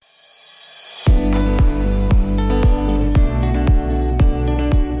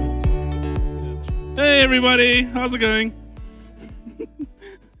Hey everybody, how's it going?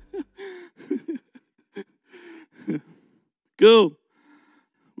 Cool.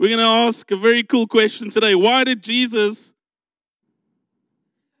 We're going to ask a very cool question today. Why did Jesus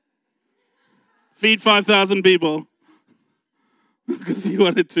feed 5,000 people? Because he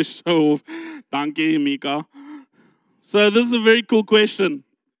wanted to show off. Dankie, Mika. So this is a very cool question.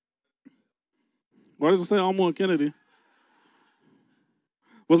 Why does it say Amo and Kennedy?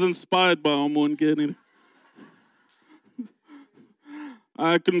 Was inspired by Amo and Kennedy.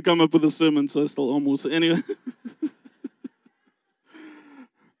 I couldn't come up with a sermon, so I still almost. Anyway.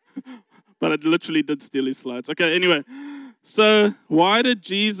 But I literally did steal his slides. Okay, anyway. So why did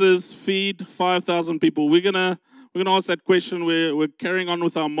Jesus feed 5,000 people? We're gonna ask that question. We're carrying on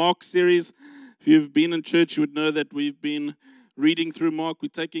with our Mark series. If you've been in church, you would know that we've been reading through Mark. We're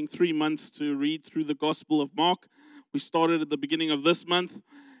taking 3 months to read through the Gospel of Mark. We started at the beginning of this month.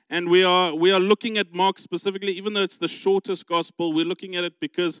 And we are looking at Mark specifically, even though it's the shortest gospel, we're looking at it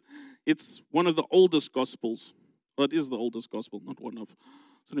because it's one of the oldest gospels. Well, it is the oldest gospel, not one of,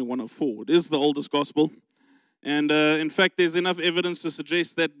 it's only one of 4. It is the oldest gospel. And in fact, there's enough evidence to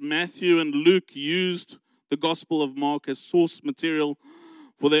suggest that Matthew and Luke used the Gospel of Mark as source material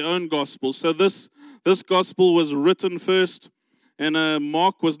for their own gospel. So this gospel was written first, and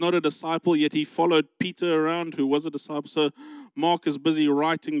Mark was not a disciple, yet he followed Peter around, who was a disciple. So Mark is busy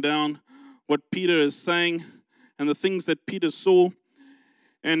writing down what Peter is saying and the things that Peter saw.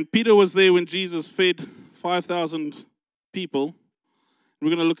 And Peter was there when Jesus fed 5,000 people.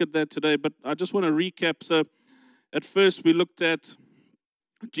 We're going to look at that today, but I just want to recap. So at first we looked at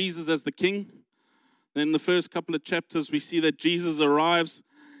Jesus as the king. Then the first couple of chapters we see that Jesus arrives.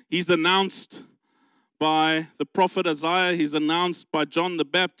 He's announced by the prophet Isaiah. He's announced by John the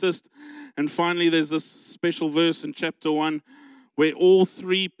Baptist. And finally there's this special verse in chapter 1 where all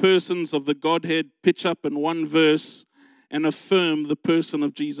 3 persons of the Godhead pitch up in one verse and affirm the person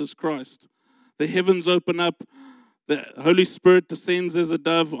of Jesus Christ. The heavens open up, the Holy Spirit descends as a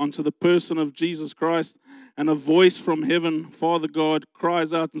dove onto the person of Jesus Christ, and a voice from heaven, Father God,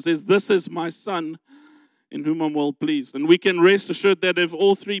 cries out and says, "This is my Son, in whom I'm well pleased." And we can rest assured that if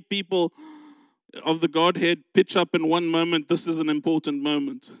all 3 people of the Godhead pitch up in one moment, this is an important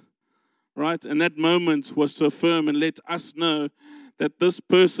moment. Right? And that moment was to affirm and let us know that this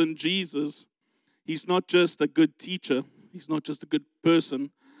person, Jesus, he's not just a good teacher. He's not just a good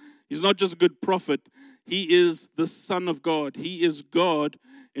person. He's not just a good prophet. He is the Son of God. He is God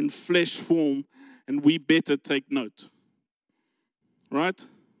in flesh form, and we better take note. Right?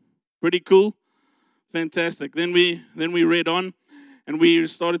 Pretty cool. Fantastic. Then we read on, and we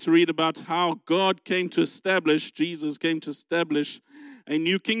started to read about how God came to establish, Jesus came to establish a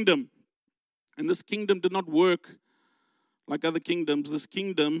new kingdom. And this kingdom did not work like other kingdoms. This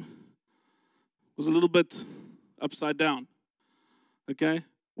kingdom was a little bit upside down. Okay?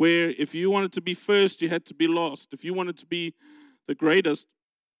 Where if you wanted to be first, you had to be last. If you wanted to be the greatest,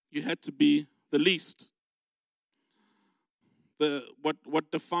 you had to be the least. What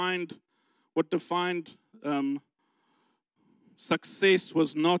defined success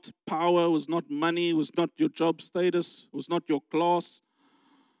was not power, was not money, was not your job status, was not your class.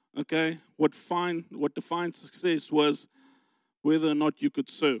 Okay, what defined success was whether or not you could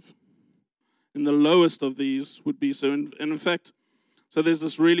serve. And the lowest of these would be so. And in fact, so there's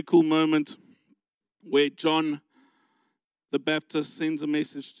this really cool moment where John the Baptist sends a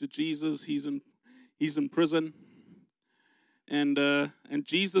message to Jesus. He's in prison, and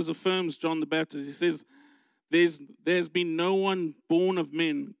Jesus affirms John the Baptist. He says, "There's been no one born of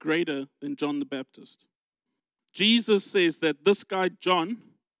men greater than John the Baptist." Jesus says that this guy John,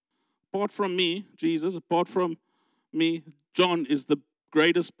 apart from me, Jesus, apart from me, John is the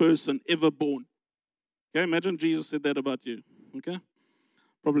greatest person ever born. Okay, imagine Jesus said that about you. Okay?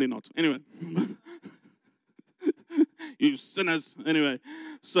 Probably not. Anyway. You sinners. Anyway.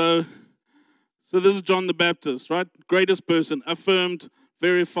 So this is John the Baptist, right? Greatest person, affirmed,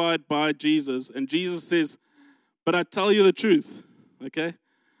 verified by Jesus. And Jesus says, "But I tell you the truth, okay?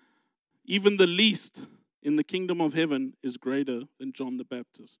 Even the least in the kingdom of heaven is greater than John the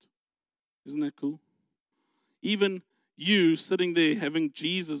Baptist." Isn't that cool? Even you sitting there having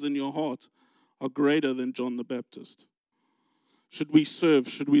Jesus in your heart are greater than John the Baptist. Should we serve?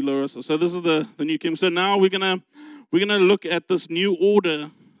 Should we lower ourselves? So this is the new kingdom. So now we're gonna look at this new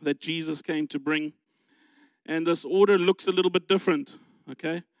order that Jesus came to bring. And this order looks a little bit different.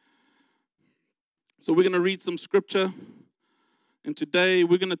 Okay? So we're gonna read some scripture. And today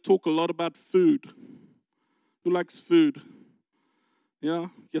we're gonna talk a lot about food. Who likes food? Yeah,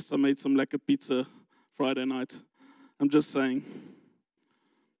 yes, I made some lekker pizza Friday night. I'm just saying.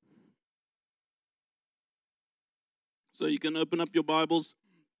 So you can open up your Bibles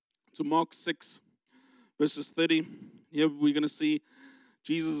to Mark 6, verses 30. Here we're going to see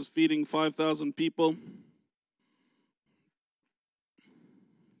Jesus is feeding 5,000 people.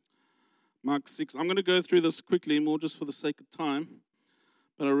 Mark 6. I'm going to go through this quickly, more just for the sake of time.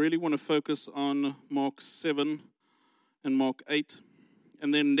 But I really want to focus on Mark 7 and Mark 8.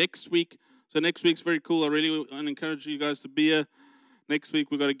 And then next week, so next week's very cool. I really want to encourage you guys to be here. Next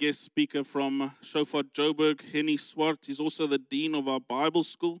week, we've got a guest speaker from Shofar Joburg, Henny Swart. He's also the dean of our Bible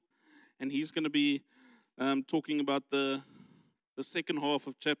school. And he's going to be talking about the second half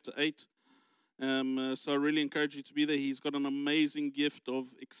of chapter 8. So I really encourage you to be there. He's got an amazing gift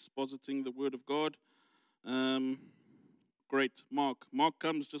of expositing the Word of God. Great. Mark. Mark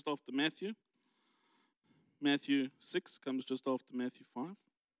comes just after Matthew. Matthew 6 comes just after Matthew 5.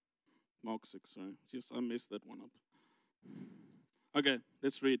 Mark 6, sorry. Yes, I messed that one up. Okay,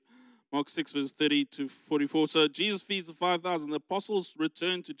 let's read. Mark 6, verse 30 to 44. So Jesus feeds the 5,000. The apostles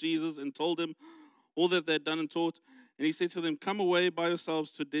returned to Jesus and told him all that they had done and taught. And he said to them, "Come away by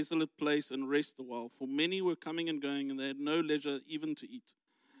yourselves to a desolate place and rest a while. For many were coming and going, and they had no leisure even to eat.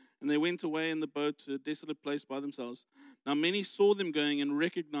 And they went away in the boat to a desolate place by themselves. Now many saw them going and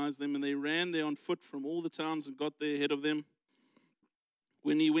recognized them, and they ran there on foot from all the towns and got there ahead of them.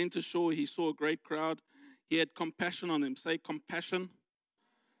 When he went ashore, he saw a great crowd. He had compassion on them." Say compassion.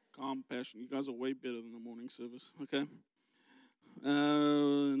 Compassion. You guys are way better than the morning service. Okay.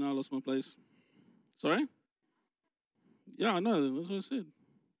 Now I lost my place. Sorry? Yeah, I know. That's what I said.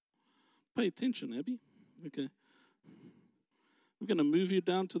 Pay attention, Abby. Okay. We're going to move you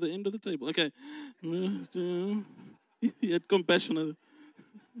down to the end of the table. Okay. He had compassion on them.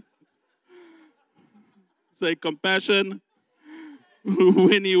 Say compassion.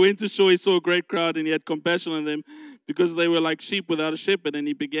 When he went ashore, he saw a great crowd, and he had compassion on them because they were like sheep without a shepherd, and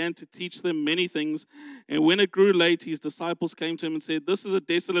he began to teach them many things. And when it grew late, his disciples came to him and said, "This is a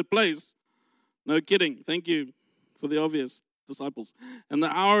desolate place." No kidding. Thank you for the obvious, disciples. "And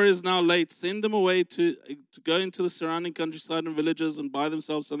the hour is now late. Send them away to go into the surrounding countryside and villages and buy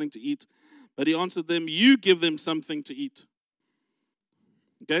themselves something to eat." But he answered them, "You give them something to eat."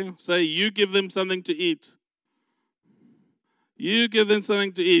 Okay, say, "You give them something to eat." You give them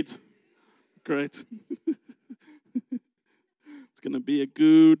something to eat. Great. It's going to be a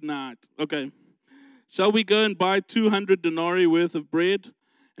good night. Okay. "Shall we go and buy 200 denarii worth of bread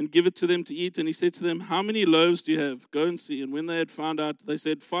and give it to them to eat?" And he said to them, "How many loaves do you have? Go and see." And when they had found out, they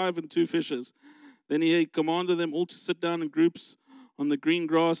said, 5 and 2 fishes. Then he commanded them all to sit down in groups on the green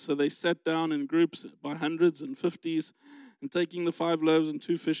grass. So they sat down in groups by hundreds and fifties. And taking the 5 loaves and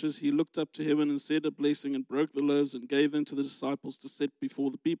 2 fishes, he looked up to heaven and said a blessing and broke the loaves and gave them to the disciples to set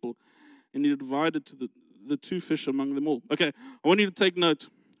before the people. And he divided to the 2 fish among them all. Okay, I want you to take note.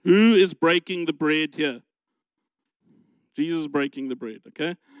 Who is breaking the bread here? Jesus is breaking the bread,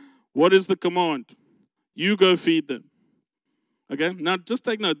 okay? What is the command? You go feed them. Okay, now just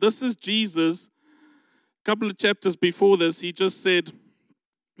take note. This is Jesus. A couple of chapters before this, he just said,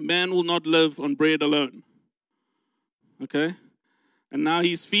 man will not live on bread alone. Okay? And now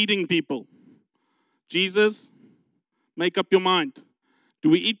he's feeding people. Jesus, make up your mind. Do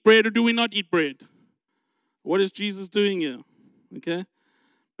we eat bread or do we not eat bread? What is Jesus doing here? Okay?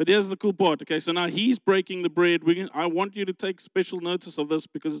 But here's the cool part. Okay, so now he's breaking the bread. I want you to take special notice of this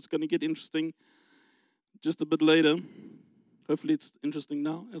because it's going to get interesting just a bit later. Hopefully it's interesting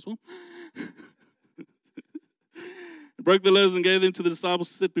now as well. He broke the loaves and gave them to the disciples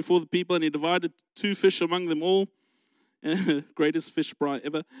to sit before the people, and he divided 2 fish among them all. Greatest fish fry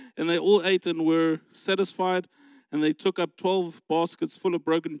ever. And they all ate and were satisfied, and they took up 12 baskets full of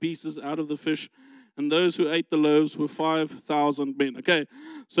broken pieces out of the fish. And those who ate the loaves were 5,000 men. Okay,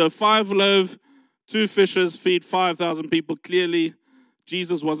 so 5 loaves, 2 fishes feed 5,000 people. Clearly,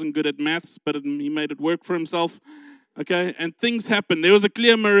 Jesus wasn't good at maths, but he made it work for himself. Okay, and things happened. There was a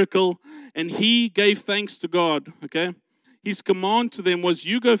clear miracle, and he gave thanks to God. Okay, his command to them was,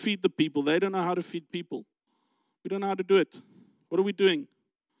 you go feed the people. They don't know how to feed people. We don't know how to do it. What are we doing?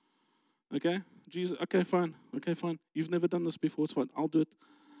 Okay, Jesus, okay, fine. You've never done this before. It's fine. I'll do it.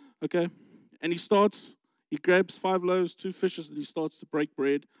 Okay. And he grabs 5 loaves, 2 fishes, and he starts to break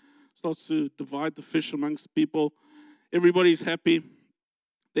bread, starts to divide the fish amongst the people. Everybody's happy.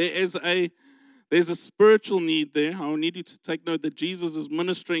 There's a spiritual need there. I need you to take note that Jesus is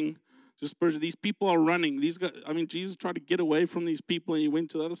ministering to spiritual. These people are running. These guys, Jesus tried to get away from these people, and he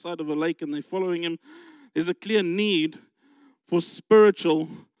went to the other side of a lake, and they're following him. There's a clear need for spiritual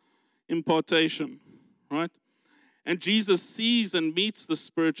impartation, right? And Jesus sees and meets the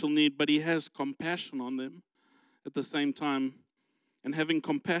spiritual need, but he has compassion on them at the same time. And having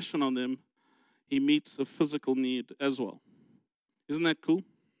compassion on them, he meets a physical need as well. Isn't that cool?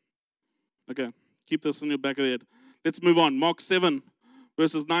 Okay, keep this in your back of your head. Let's move on. Mark 7,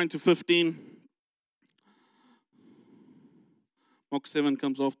 verses 9 to 15. Mark 7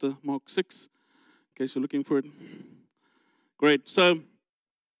 comes after Mark 6, in case you're looking for it. Great. So,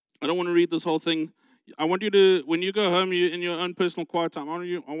 I don't want to read this whole thing. I want you to, when you go home in your own personal quiet time,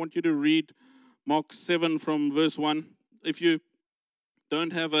 I want you to read Mark 7 from verse 1. If you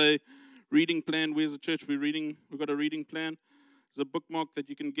don't have a reading plan, where's the church? We've got a reading plan. There's a bookmark that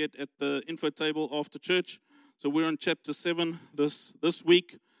you can get at the info table after church. So we're on chapter 7 this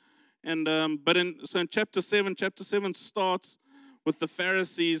week. And in chapter 7 starts with the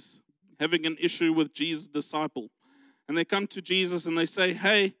Pharisees having an issue with Jesus' disciple. And they come to Jesus and they say,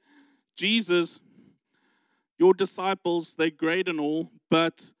 hey, Jesus, your disciples, they're great and all,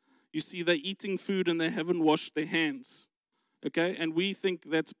 but you see, they're eating food and they haven't washed their hands. Okay? And we think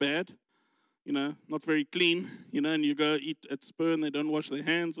that's bad. Not very clean, and you go eat at Spur and they don't wash their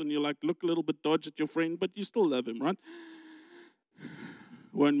hands, and you're like, look a little bit dodge at your friend, but you still love him, right?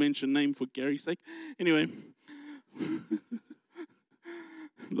 Won't mention name for Gary's sake. Anyway,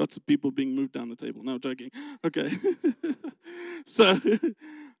 lots of people being moved down the table. No, joking. Okay. So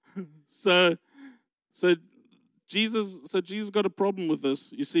Jesus got a problem with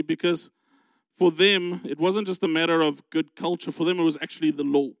this, you see, because for them, it wasn't just a matter of good culture. For them, it was actually the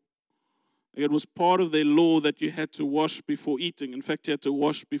law. It was part of their law that you had to wash before eating. In fact, you had to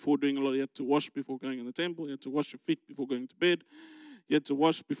wash before doing a lot. You had to wash before going in the temple. You had to wash your feet before going to bed. You had to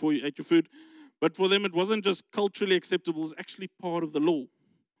wash before you ate your food. But for them, it wasn't just culturally acceptable. It was actually part of the law.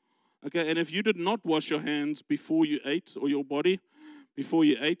 Okay, and if you did not wash your hands before you ate, or your body before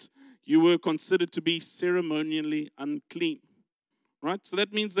you ate, you were considered to be ceremonially unclean. Right? So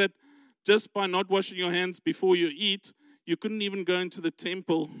that means that just by not washing your hands before you eat, you couldn't even go into the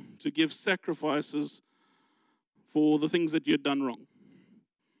temple to give sacrifices for the things that you had done wrong.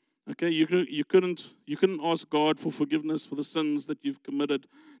 Okay, you couldn't ask God for forgiveness for the sins that you've committed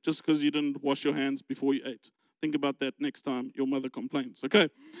just because you didn't wash your hands before you ate. Think about that next time your mother complains. Okay,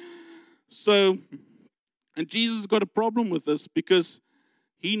 so, and Jesus got a problem with this because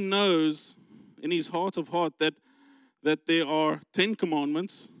he knows in his heart of heart that there are 10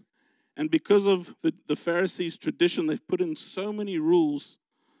 commandments. And because of the Pharisees' tradition, they've put in so many rules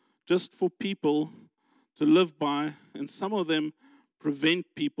just for people to live by, and some of them prevent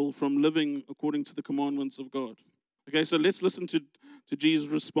people from living according to the commandments of God. Okay, so let's listen to Jesus'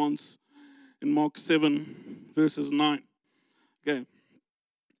 response in Mark 7, verses 9. Okay,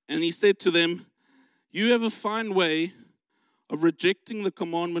 and he said to them, you have a fine way of rejecting the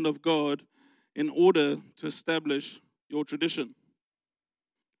commandment of God in order to establish your tradition.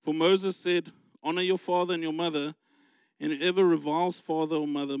 For Moses said, honor your father and your mother, and whoever reviles father or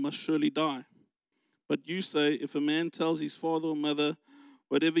mother must surely die. But you say, if a man tells his father or mother,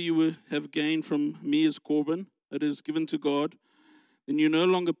 whatever you have gained from me is Corban, that is given to God, then you no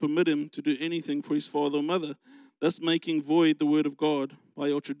longer permit him to do anything for his father or mother, thus making void the word of God by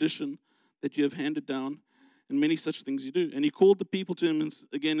your tradition that you have handed down, and many such things you do. And he called the people to him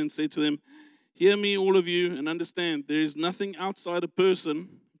again and said to them, hear me, all of you, and understand, there is nothing outside a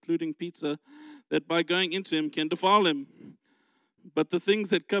person, including pizza, that by going into him can defile him. But the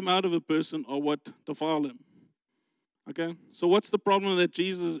things that come out of a person are what defile him. Okay? So what's the problem that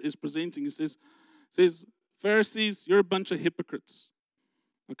Jesus is presenting? He says, Pharisees, you're a bunch of hypocrites.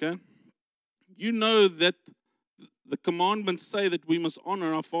 Okay? You know that the commandments say that we must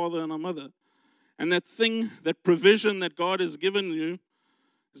honor our father and our mother. And that thing, that provision that God has given you,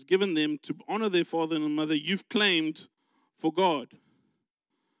 has given them to honor their father and mother, you've claimed for God.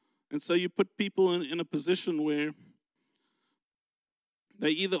 And so you put people in a position where they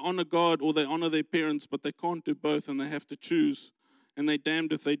either honor God or they honor their parents, but they can't do both and they have to choose. And they're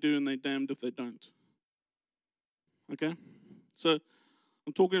damned if they do and they're damned if they don't. Okay? So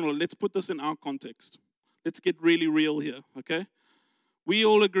I'm talking about, let's put this in our context. Let's get really real here, okay? We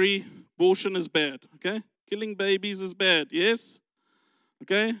all agree abortion is bad, okay? Killing babies is bad, yes?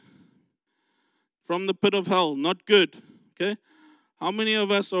 Okay? From the pit of hell, not good, okay? How many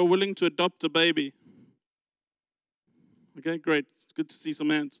of us are willing to adopt a baby? Okay, great. It's good to see some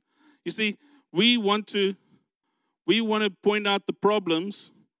hands. You see, we want to point out the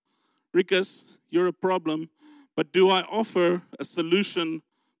problems. Rikus, you're a problem. But do I offer a solution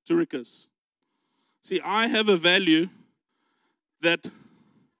to Rikus? See, I have a value that...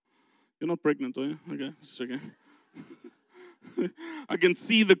 You're not pregnant, are you? Okay, just checking. I can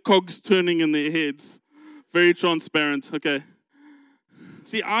see the cogs turning in their heads. Very transparent. Okay.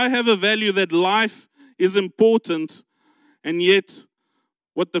 See, I have a value that life is important, and yet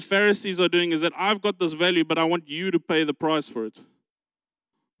What the Pharisees are doing is that I've got this value, but I want you to pay the price for it.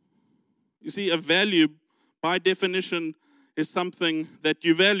 You see, a value, by definition, is something that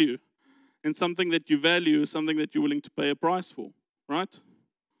you value. And something that you value is something that you're willing to pay a price for, right?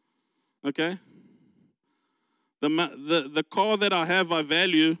 Okay? The car that I have, I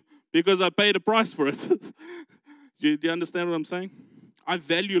value because I paid a price for it. Do you understand what I'm saying? I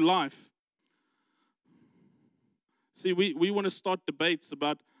value life. See, we want to start debates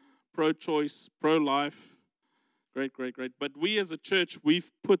about pro-choice, pro-life. Great. But we as a church,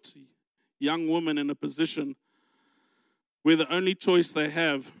 we've put young women in a position where the only choice they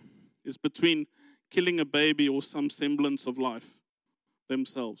have is between killing a baby or some semblance of life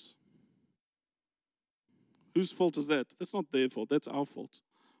themselves. Whose fault is that? That's not their fault. That's our fault.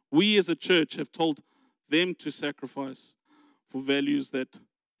 We as a church have told them to sacrifice for values that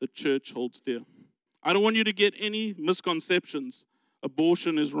the church holds dear. I don't want you to get any misconceptions.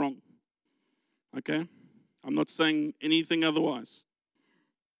 Abortion is wrong. Okay? I'm not saying anything otherwise.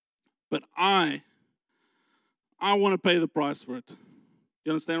 But I want to pay the price for it.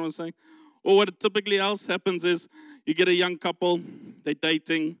 You understand what I'm saying? Or what typically else happens is you get a young couple, they're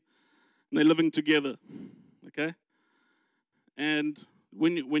dating, and they're living together. Okay? And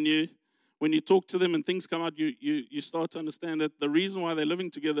when you talk to them and things come out, you start to understand that the reason why they're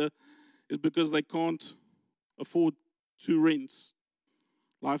living together is because they can't afford 2 rents.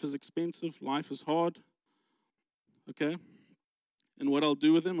 Life is expensive. Life is hard. Okay? And what I'll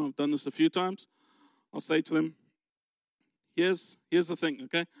do with them, I've done this a few times, I'll say to them, here's the thing,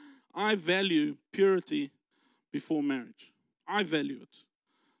 okay? I value purity before marriage. I value it.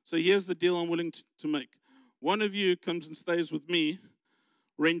 So here's the deal I'm willing to make. One of you comes and stays with me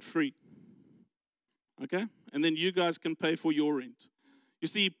rent-free. Okay? And then you guys can pay for your rent. You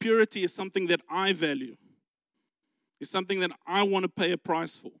see, purity is something that I value. It's something that I want to pay a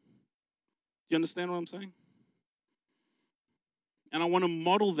price for. You understand what I'm saying? And I want to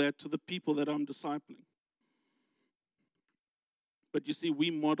model that to the people that I'm discipling. But you see,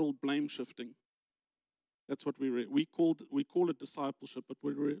 we model blame shifting. That's what we call it discipleship, but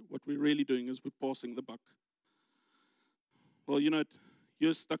what we're really doing is we're passing the buck. Well, you know what?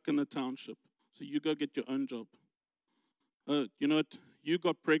 You're stuck in the township, so you go get your own job. You know what? You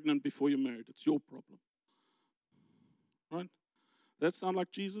got pregnant before you married. It's your problem. Right? That sound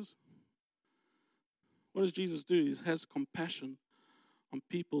like Jesus? What does Jesus do? He has compassion on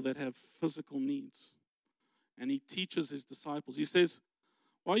people that have physical needs. And he teaches his disciples. He says,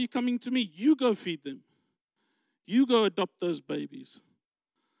 why are you coming to me? You go feed them. You go adopt those babies.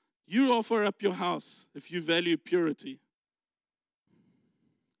 You offer up your house if you value purity.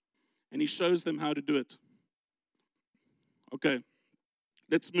 And he shows them how to do it. Okay,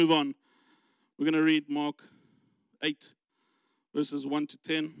 let's move on. We're going to read Mark 8, verses 1 to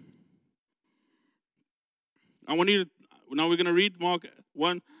 10. Now we're going to read Mark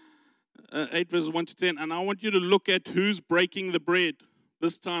 8 verses 1 to 10, and I want you to look at who's breaking the bread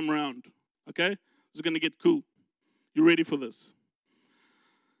this time around. Okay? This is going to get cool. You ready for this?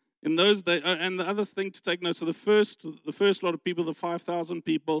 In those days, and the other thing to take note, so the first lot of people, the 5,000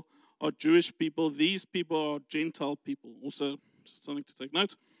 people, are Jewish people. These people are Gentile people. Also, just something to take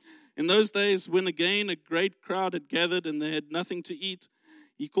note. In those days, when again a great crowd had gathered and they had nothing to eat,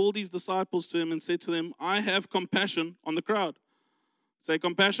 he called his disciples to him and said to them, I have compassion on the crowd. Say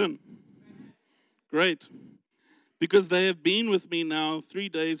compassion. Great. Because they have been with me now 3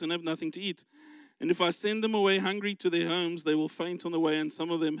 days and have nothing to eat. And if I send them away hungry to their homes, they will faint on the way, and some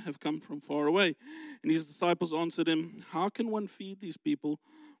of them have come from far away. And his disciples answered him, how can one feed these people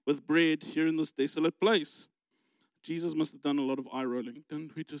with bread here in this desolate place? Jesus must have done a lot of eye rolling.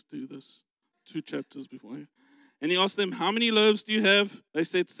 Didn't we just do this 2 chapters before? And he asked them, how many loaves do you have? They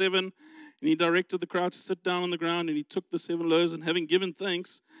said 7. And he directed the crowd to sit down on the ground, and he took the 7 loaves, and having given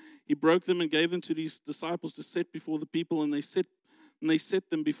thanks, he broke them and gave them to these disciples to set before the people, and they set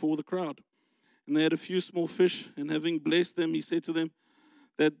them before the crowd. And they had a few small fish, and having blessed them, he said to them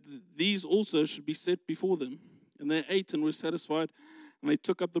that these also should be set before them. And they ate and were satisfied, and they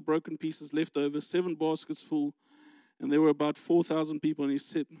took up the broken pieces left over, 7 baskets full, and there were about 4,000 people, and he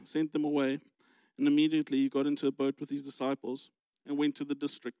sent them away. And immediately he got into a boat with his disciples and went to the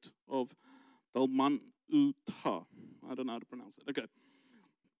district of Dalmanutha. I don't know how to pronounce it. Okay.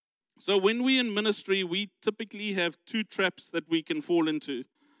 So when we're in ministry, we typically have 2 traps that we can fall into.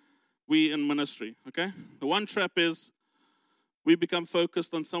 We in ministry, okay? The one trap is we become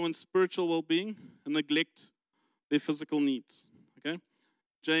focused on someone's spiritual well-being and neglect their physical needs, okay?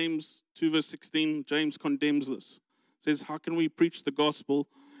 James 2 verse 16, James condemns this. It says, how can we preach the gospel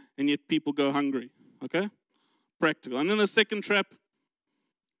and yet people go hungry, okay? Practical. And then the second trap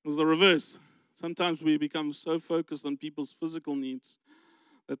It's the reverse. Sometimes we become so focused on people's physical needs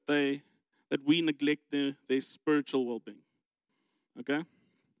that we neglect their spiritual well-being. Okay?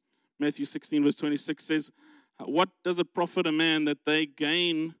 Matthew 16 verse 26 says, what does it profit a man that they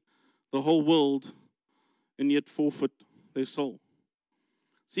gain the whole world and yet forfeit their soul?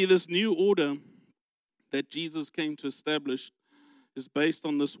 See, this new order that Jesus came to establish is based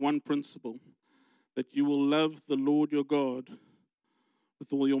on this one principle, that you will love the Lord your God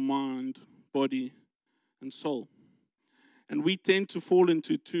with all your mind, body, and soul. And we tend to fall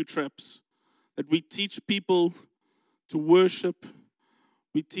into two traps, that we teach people to worship.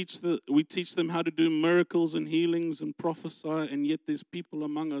 We teach them how to do miracles and healings and prophesy, and yet there's people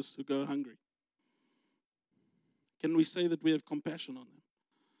among us who go hungry. Can we say that we have compassion on them?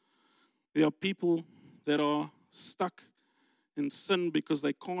 There are people that are stuck in sin because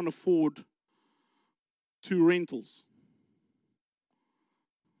they can't afford 2 rentals.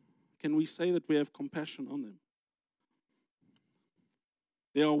 Can we say that we have compassion on them?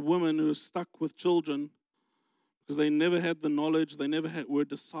 There are women who are stuck with children because they never had the knowledge, they never were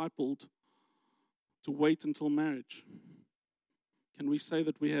discipled to wait until marriage. Can we say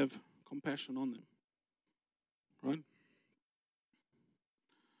that we have compassion on them? Right?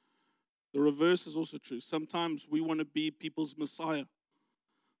 The reverse is also true. Sometimes we want to be people's Messiah.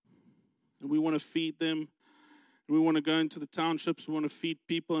 And we want to feed them. And we want to go into the townships. We want to feed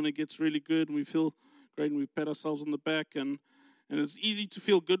people, and it gets really good. And we feel great, and we pat ourselves on the back. And it's easy to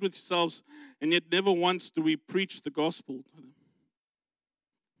feel good with yourselves. And yet never once do we preach the gospel to them.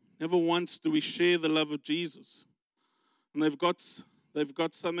 Never once do we share the love of Jesus. And they've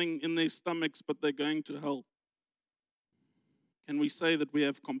got something in their stomachs, but they're going to hell. Can we say that we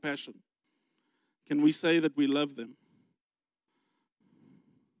have compassion? Can we say that we love them?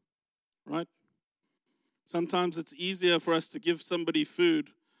 Right? Sometimes it's easier for us to give somebody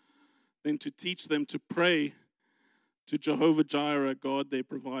food than to teach them to pray to Jehovah Jireh, God, their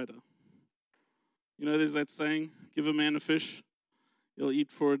provider. You know, there's that saying, give a man a fish, he'll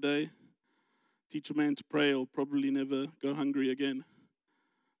eat for a day. Teach a man to pray, he'll probably never go hungry again.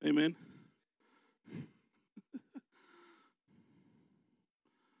 Amen?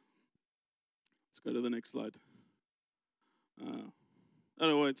 Go to the next slide.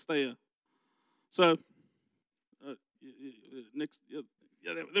 Oh, wait, stay here. So, next,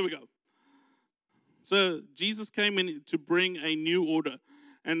 there we go. So, Jesus came in to bring a new order,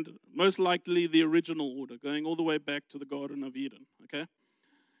 and most likely the original order, going all the way back to the Garden of Eden, okay?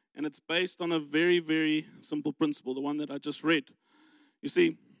 And it's based on a very, very simple principle, the one that I just read. You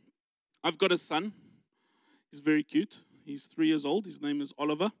see, I've got a son. He's very cute. He's 3 years old. His name is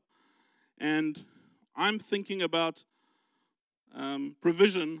Oliver. And I'm thinking about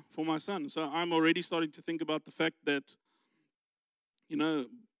provision for my son. So I'm already starting to think about the fact that, you know,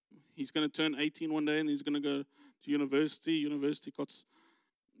 he's going to turn 18 one day and he's going to go to university. University costs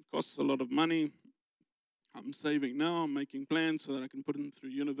a lot of money. I'm saving now. I'm making plans so that I can put him through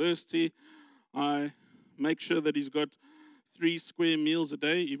university. I make sure that he's got 3 square meals a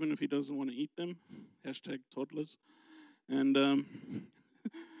day, even if he doesn't want to eat them. #toddlers. And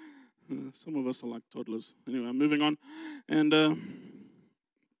some of us are like toddlers. Anyway, I'm moving on. And,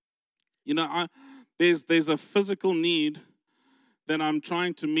 you know, there's a physical need that I'm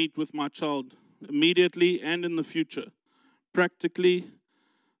trying to meet with my child immediately and in the future, practically,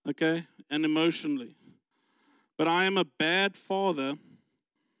 okay, and emotionally. But I am a bad father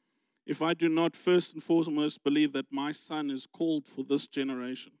if I do not first and foremost believe that my son is called for this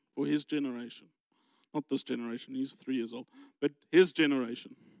generation, for his generation. Not this generation, he's 3 years old, but his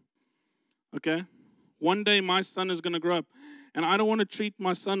generation. Okay? One day my son is going to grow up. And I don't want to treat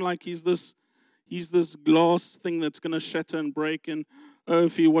my son like he's this glass thing that's going to shatter and break. And, oh,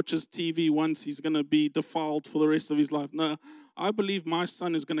 if he watches TV once, he's going to be defiled for the rest of his life. No, I believe my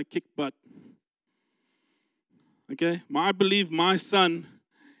son is going to kick butt. Okay? I believe my son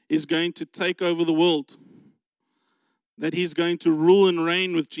is going to take over the world. That he's going to rule and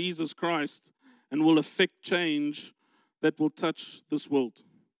reign with Jesus Christ and will affect change that will touch this world.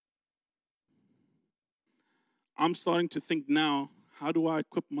 I'm starting to think now, how do I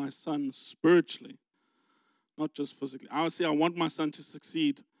equip my son spiritually, not just physically? I want my son to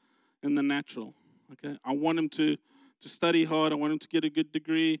succeed in the natural. Okay, I want him to study hard. I want him to get a good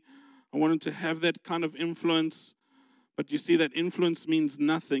degree. I want him to have that kind of influence. But you see, that influence means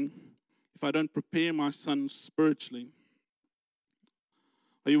nothing if I don't prepare my son spiritually.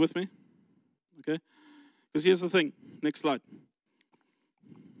 Are you with me? Okay, because here's the thing. Next slide.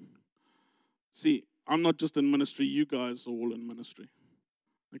 See, I'm not just in ministry, you guys are all in ministry.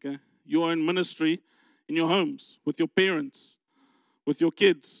 Okay? You are in ministry in your homes, with your parents, with your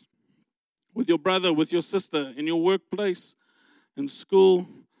kids, with your brother, with your sister, in your workplace, in school,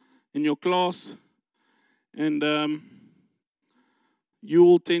 in your class, and you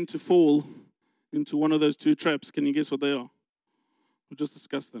will tend to fall into one of those two traps. Can you guess what they are? We'll just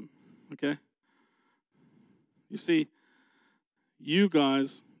discuss them, okay? You see, you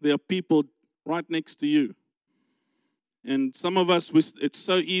guys, there are people right next to you. And some of us, it's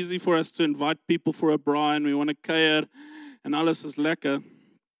so easy for us to invite people for a braai, and we want to kuier, and alles is lekker.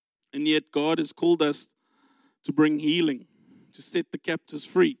 And yet God has called us to bring healing, to set the captives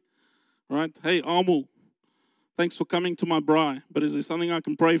free, right? Hey, Amul, thanks for coming to my braai, but is there something I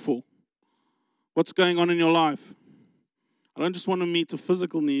can pray for? What's going on in your life? I don't just want to meet a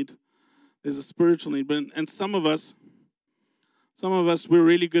physical need. There's a spiritual need. And some of us, we're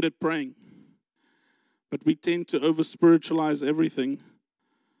really good at praying. But we tend to over-spiritualize everything,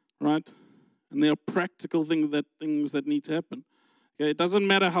 right? And there are practical things that need to happen. Okay? It doesn't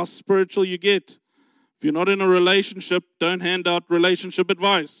matter how spiritual you get. If you're not in a relationship, don't hand out relationship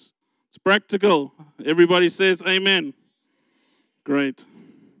advice. It's practical. Everybody says amen. Great.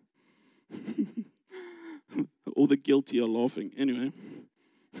 All the guilty are laughing. Anyway.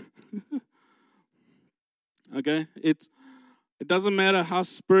 Okay? It doesn't matter how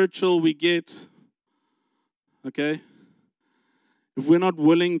spiritual we get. Okay? If we're not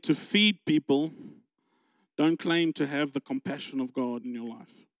willing to feed people, don't claim to have the compassion of God in your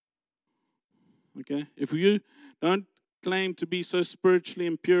life. Okay? If you don't claim to be so spiritually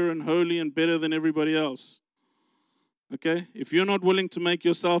and pure and holy and better than everybody else. Okay? If you're not willing to make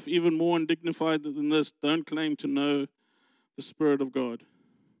yourself even more undignified than this, don't claim to know the Spirit of God.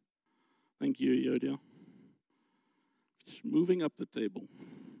 Thank you, Yodia. Moving up the table.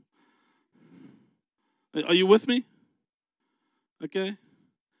 Are you with me? Okay?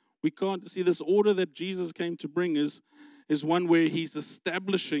 We can't see this order that Jesus came to bring is one where he's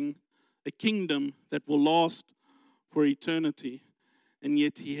establishing a kingdom that will last for eternity. And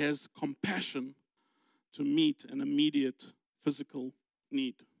yet he has compassion to meet an immediate physical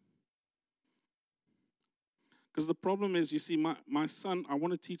need. Because the problem is, you see, my son, I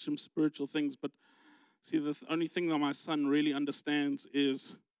want to teach him spiritual things, but see, the only thing that my son really understands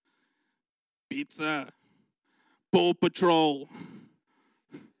is pizza, Paw Patrol.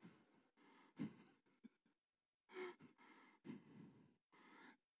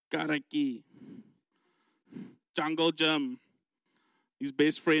 Karaki. Jungle Gym. His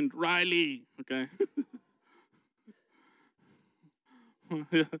best friend, Riley. Okay.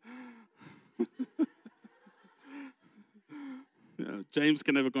 Yeah. Yeah, James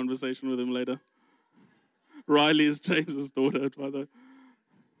can have a conversation with him later. Riley is James's daughter, by the way.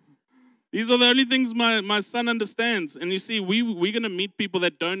 These are the only things my son understands. And you see, we're going to meet people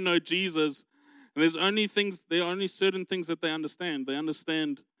that don't know Jesus. And there are only certain things that they understand. They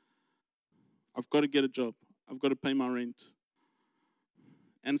understand, I've got to get a job. I've got to pay my rent.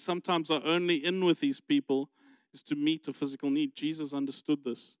 And sometimes our only in with these people is to meet a physical need. Jesus understood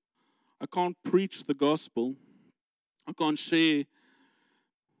this. I can't preach the gospel. I can't share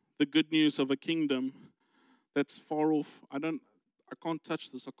the good news of a kingdom that's far off. I can't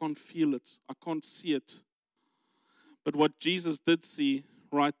touch this. I can't feel it. I can't see it. But what Jesus did see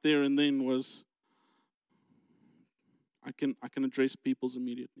right there and then was, I can address people's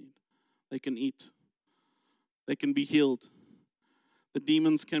immediate need. They can eat. They can be healed. The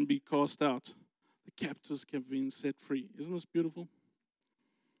demons can be cast out. The captives can be set free. Isn't this beautiful?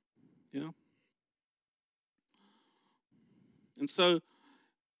 Yeah. And so,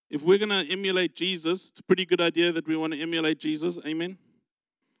 if we're going to emulate Jesus, it's a pretty good idea that we want to emulate Jesus. Amen?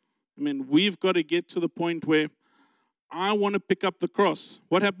 Amen. We've got to get to the point where I want to pick up the cross.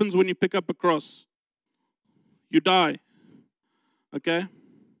 What happens when you pick up a cross? You die. Okay?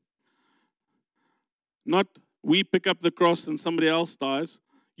 Not we pick up the cross and somebody else dies.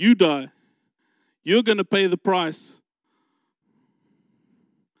 You die. You're going to pay the price.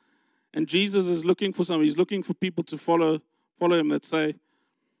 And Jesus is looking for somebody. He's looking for people to follow him that say,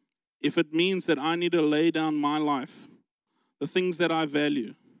 if it means that I need to lay down my life, the things that I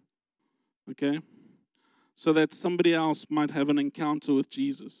value, okay, so that somebody else might have an encounter with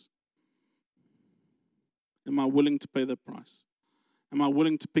Jesus, am I willing to pay that price? Am I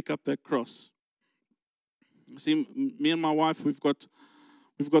willing to pick up that cross? See, me and my wife, we've got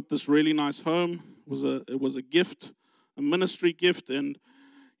this really nice home. It was a gift, a ministry gift, and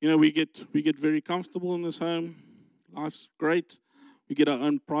we get very comfortable in this home. Life's great. We get our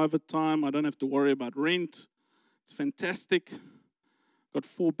own private time. I don't have to worry about rent. It's fantastic. Got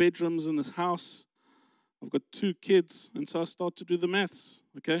 4 bedrooms in this house. I've got 2 kids, and so I start to do the maths,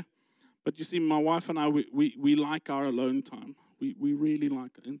 okay? But you see, my wife and I, we like our alone time. We really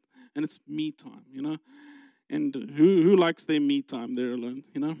like it. And it's me time, And who likes their me time there alone,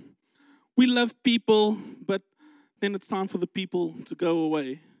 We love people, but then it's time for the people to go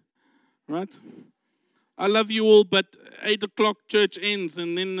away, right? I love you all, but 8 o'clock church ends,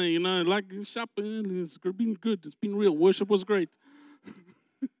 and then, shop, it's been good. It's been real. Worship was great.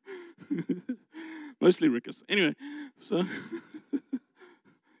 Mostly Rickus. Anyway, so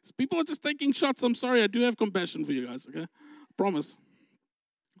people are just taking shots. I'm sorry. I do have compassion for you guys, okay? I promise.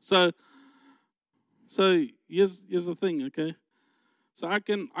 So here's the thing, okay? So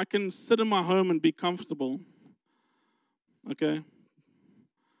I can sit in my home and be comfortable, okay?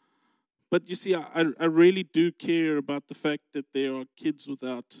 But you see, I really do care about the fact that there are kids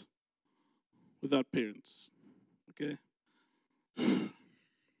without parents, okay?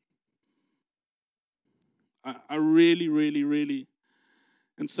 I really, really, really.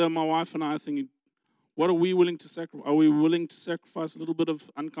 And so my wife and I are thinking, what are we willing to sacrifice? Are we willing to sacrifice a little bit of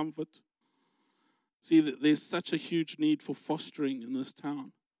uncomfort? See, there's such a huge need for fostering in this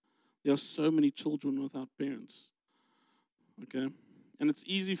town. There are so many children without parents, okay? And it's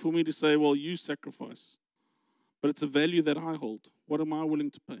easy for me to say, well, you sacrifice. But it's a value that I hold. What am I willing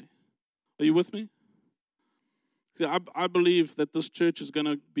to pay? Are you with me? See, I believe that this church is going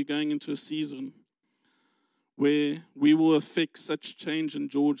to be going into a season where we will affect such change in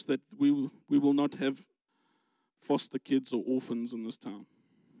George that we will not have foster kids or orphans in this town.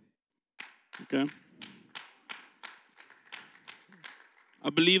 Okay? I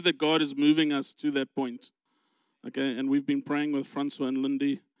believe that God is moving us to that point. Okay, and we've been praying with Francois and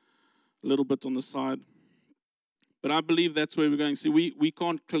Lindy a little bit on the side. But I believe that's where we're going. See, we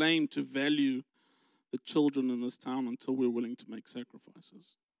can't claim to value the children in this town until we're willing to make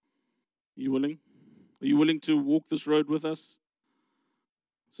sacrifices. Are you willing? Are you willing to walk this road with us?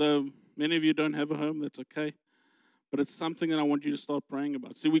 So many of you don't have a home, that's okay. But it's something that I want you to start praying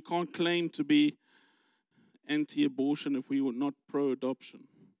about. See, we can't claim to be anti-abortion if we were not pro-adoption.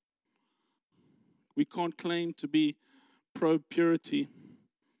 We can't claim to be pro-purity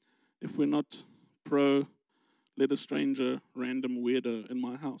if we're not pro-let a stranger, random weirdo in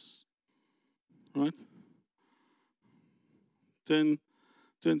my house. Right? Turn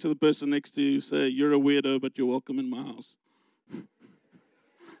to the person next to you, say, you're a weirdo, but you're welcome in my house.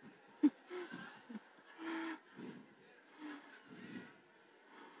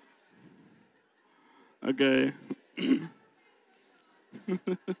 Okay.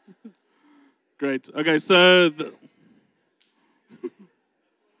 Great. Okay, so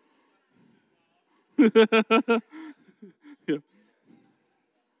yeah.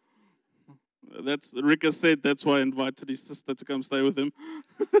 That's Rika said that's why I invited his sister to come stay with him.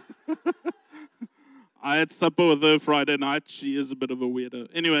 I had supper with her Friday night. She is a bit of a weirdo.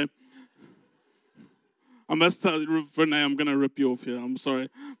 Anyway, I must tell you, Renee, I'm going to rip you off here. I'm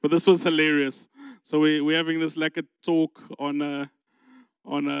sorry. But this was hilarious. So we're having this lekker talk on a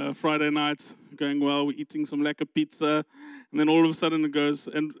Friday night, going well, we're eating some lekker pizza, and then all of a sudden it goes,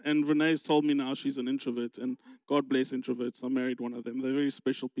 and Renee's told me now she's an introvert, and God bless introverts, I married one of them, they're very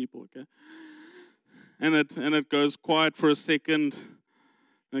special people, okay? And it goes quiet for a second,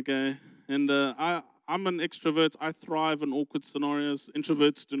 okay? And I'm an extrovert, I thrive in awkward scenarios,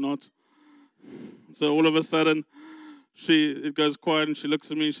 introverts do not. So all of a sudden, it goes quiet, and she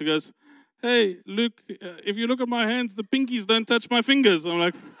looks at me, and she goes, hey, Luke, if you look at my hands, the pinkies don't touch my fingers. I'm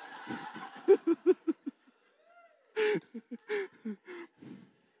like,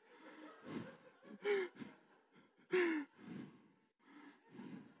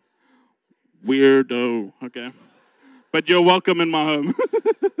 weirdo, okay. But you're welcome in my home.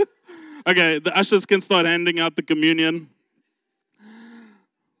 Okay, the ushers can start handing out the communion.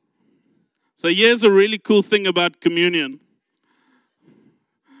 So here's a really cool thing about communion.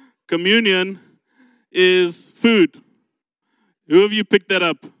 Communion is food. Who of you picked that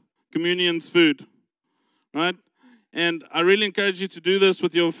up? Communion's food, right? And I really encourage you to do this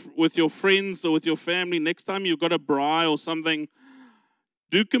with your friends or with your family. Next time you've got a braai or something,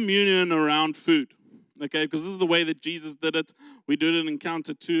 do communion around food, okay? Because this is the way that Jesus did it. We do it in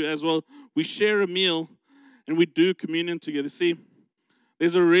Encounter 2 as well. We share a meal and we do communion together. See,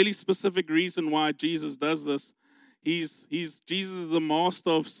 there's a really specific reason why Jesus does this. Jesus is the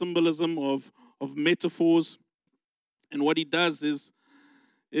master of symbolism, of metaphors. And what he does is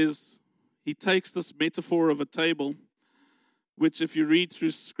he takes this metaphor of a table, which if you read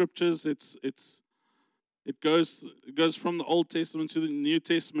through scriptures, it goes from the Old Testament to the New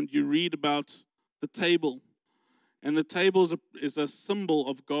Testament. You read about the table. And the table is a symbol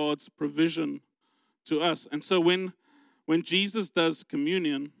of God's provision to us. And so when Jesus does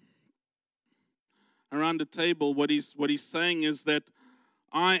communion, around the table, what he's saying is that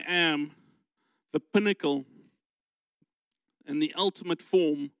I am the pinnacle and the ultimate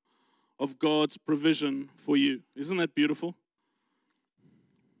form of God's provision for you. Isn't that beautiful?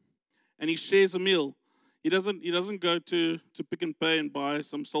 And he shares a meal. He doesn't go to Pick n Pay and buy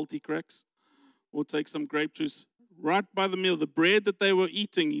some salty cracks or take some grape juice. Right by the meal, the bread that they were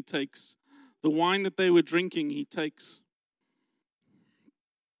eating, he takes. The wine that they were drinking, he takes.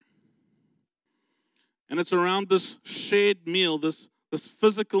 And it's around this shared meal, this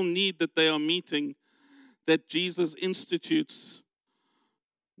physical need that they are meeting, that Jesus institutes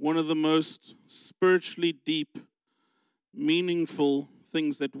one of the most spiritually deep, meaningful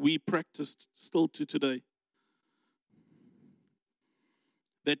things that we practice still to today.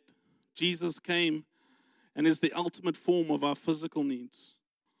 That Jesus came and is the ultimate form of our physical needs,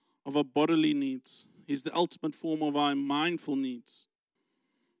 of our bodily needs. He's the ultimate form of our mindful needs.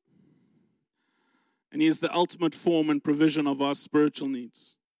 And He is the ultimate form and provision of our spiritual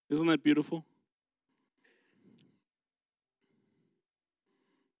needs. Isn't that beautiful?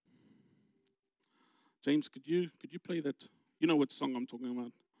 James, could you play that? You know what song I'm talking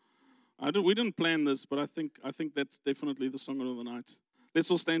about. We didn't plan this, but I think that's definitely the song of the night.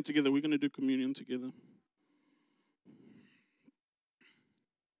 Let's all stand together. We're going to do communion together.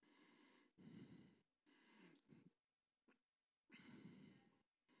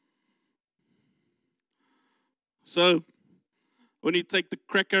 So, when you take the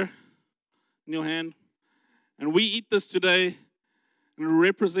cracker in your hand, and we eat this today, and it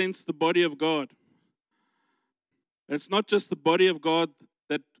represents the body of God. It's not just the body of God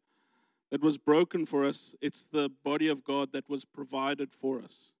that was broken for us, it's the body of God that was provided for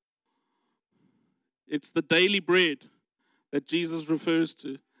us. It's the daily bread that Jesus refers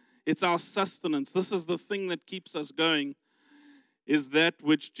to. It's our sustenance. This is the thing that keeps us going, is that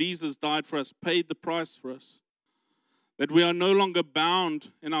which Jesus died for us, paid the price for us. That we are no longer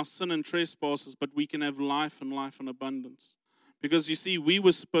bound in our sin and trespasses, but we can have life and life in abundance. Because you see, we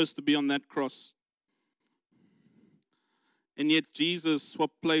were supposed to be on that cross. And yet Jesus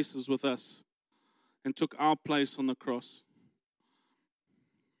swapped places with us and took our place on the cross.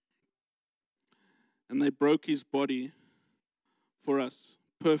 And they broke His body for us,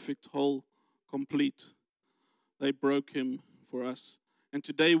 perfect, whole, complete. They broke Him for us. And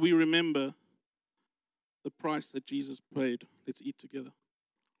today we remember the price that Jesus paid. Let's eat together.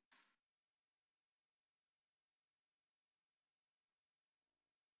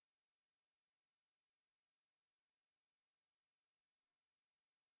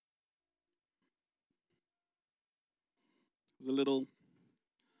 There's a little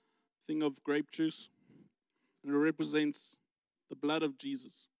thing of grape juice, and it represents the blood of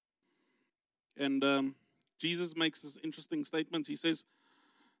Jesus. And Jesus makes this interesting statement. He says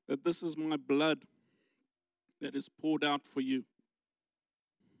that this is my blood that is poured out for you.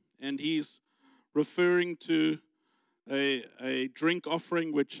 And He's referring to a drink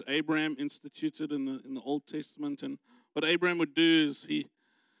offering which Abraham instituted in the Old Testament. And what Abraham would do is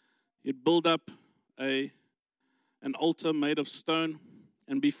he'd build up an altar made of stone,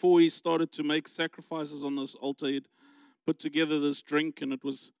 and before he started to make sacrifices on this altar, he'd put together this drink, and it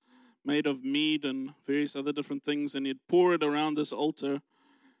was made of mead and various other different things, and he'd pour it around this altar,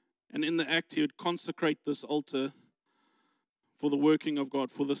 and in the act he would consecrate this altar for the working of God,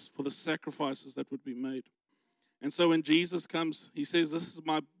 for the sacrifices that would be made. And so when Jesus comes, He says, this is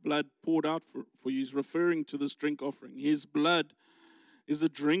my blood poured out for you. He's referring to this drink offering. His blood is a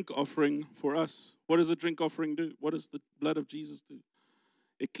drink offering for us. What does a drink offering do? What does the blood of Jesus do?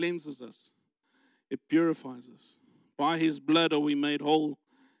 It cleanses us. It purifies us. By His blood are we made whole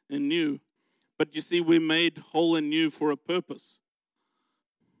and new. But you see, we're made whole and new for a purpose.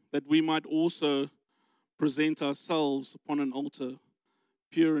 That we might also present ourselves upon an altar,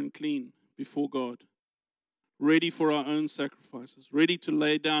 pure and clean before God. Ready for our own sacrifices. Ready to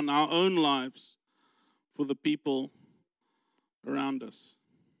lay down our own lives for the people around us.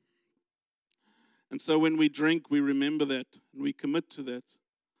 And so when we drink, we remember that and we commit to that.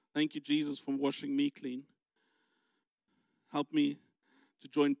 Thank you, Jesus, for washing me clean. Help me to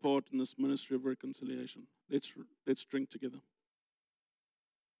join part in this ministry of reconciliation. Let's drink together.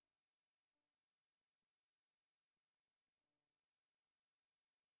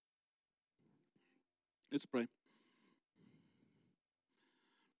 Let's pray.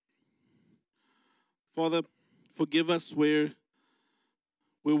 Father, forgive us where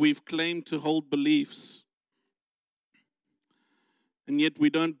we've claimed to hold beliefs, and yet we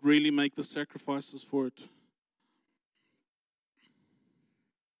don't really make the sacrifices for it.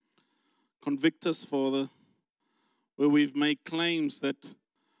 Convict us, Father, where we've made claims that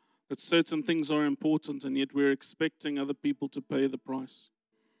that certain things are important, and yet we're expecting other people to pay the price.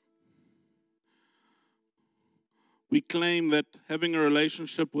 We claim that having a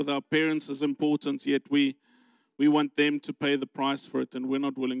relationship with our parents is important, yet we want them to pay the price for it, and we're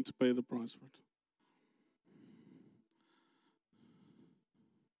not willing to pay the price for it.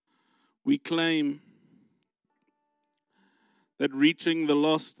 We claim that reaching the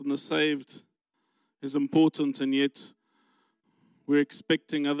lost and the saved is important, and yet we're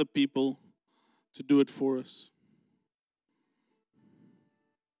expecting other people to do it for us.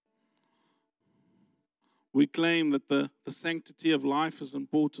 We claim that the sanctity of life is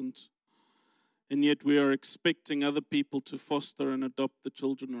important, and yet we are expecting other people to foster and adopt the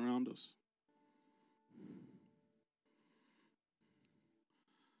children around us.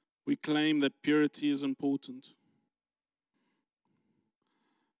 We claim that purity is important,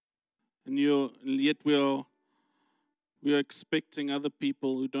 and yet we are expecting other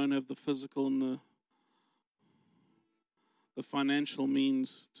people who don't have the physical and the financial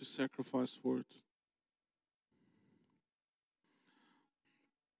means to sacrifice for it.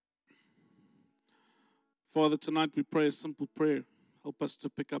 Father, tonight we pray a simple prayer. Help us to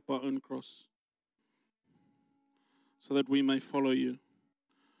pick up our own cross so that we may follow you,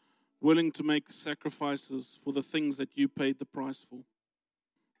 willing to make sacrifices for the things that you paid the price for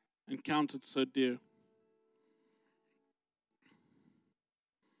and counted so dear.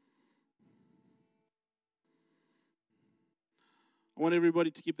 I want everybody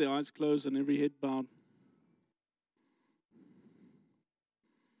to keep their eyes closed and every head bowed.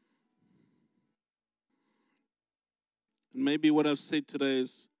 And maybe what I've said today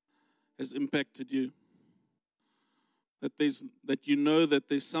has impacted you. That you know that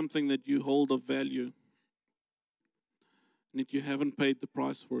there's something that you hold of value, and that you haven't paid the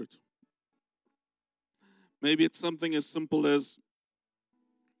price for it. Maybe it's something as simple as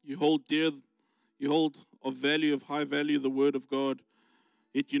you hold of value, of high value, the Word of God,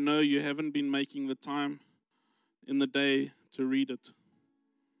 yet you know you haven't been making the time in the day to read it.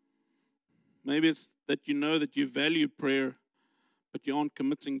 Maybe it's that you know that you value prayer, but you aren't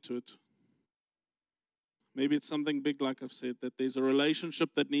committing to it. Maybe it's something big, like I've said, that there's a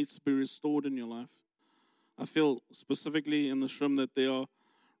relationship that needs to be restored in your life. I feel specifically in this room that there are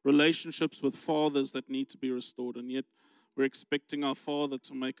relationships with fathers that need to be restored, and yet we're expecting our father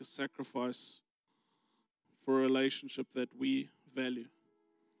to make a sacrifice for a relationship that we value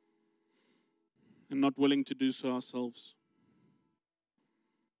and not willing to do so ourselves.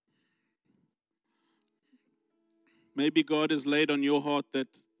 Maybe God has laid on your heart that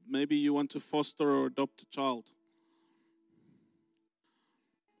maybe you want to foster or adopt a child.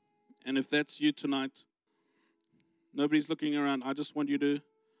 And if that's you tonight, nobody's looking around. I just want you to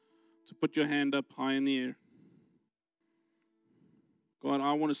put your hand up high in the air. God,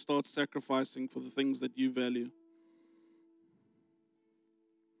 I want to start sacrificing for the things that you value.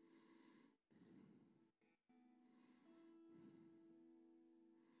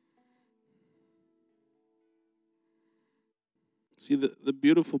 See, the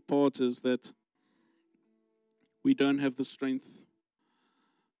beautiful part is that we don't have the strength.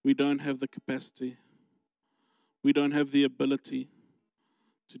 We don't have the capacity. We don't have the ability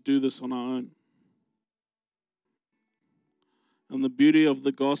to do this on our own. And the beauty of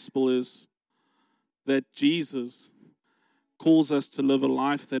the gospel is that Jesus calls us to live a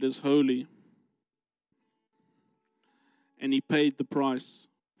life that is holy. And He paid the price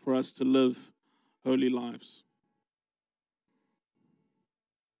for us to live holy lives.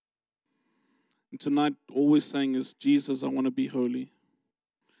 And tonight, all we're saying is, Jesus, I want to be holy.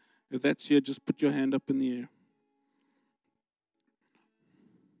 If that's you, just put your hand up in the air.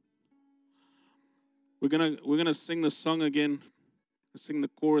 We're gonna sing the song again. Sing the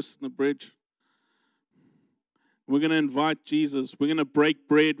chorus and the bridge. We're gonna invite Jesus. We're gonna break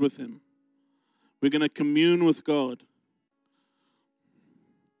bread with Him. We're gonna commune with God.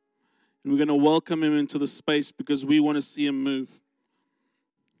 And we're gonna welcome Him into the space because we want to see Him move.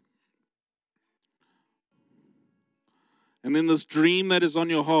 And then this dream that is on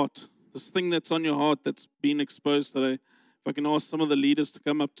your heart, this thing that's on your heart that's been exposed today, if I can ask some of the leaders to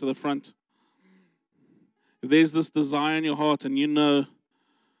come up to the front. If there's this desire in your heart and you know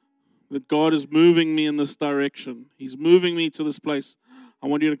that God is moving me in this direction, He's moving me to this place, I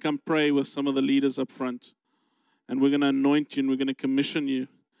want you to come pray with some of the leaders up front. And we're going to anoint you and we're going to commission you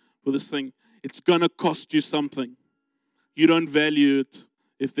for this thing. It's going to cost you something. You don't value it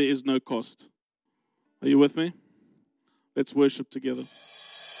if there is no cost. Are you with me? Let's worship together.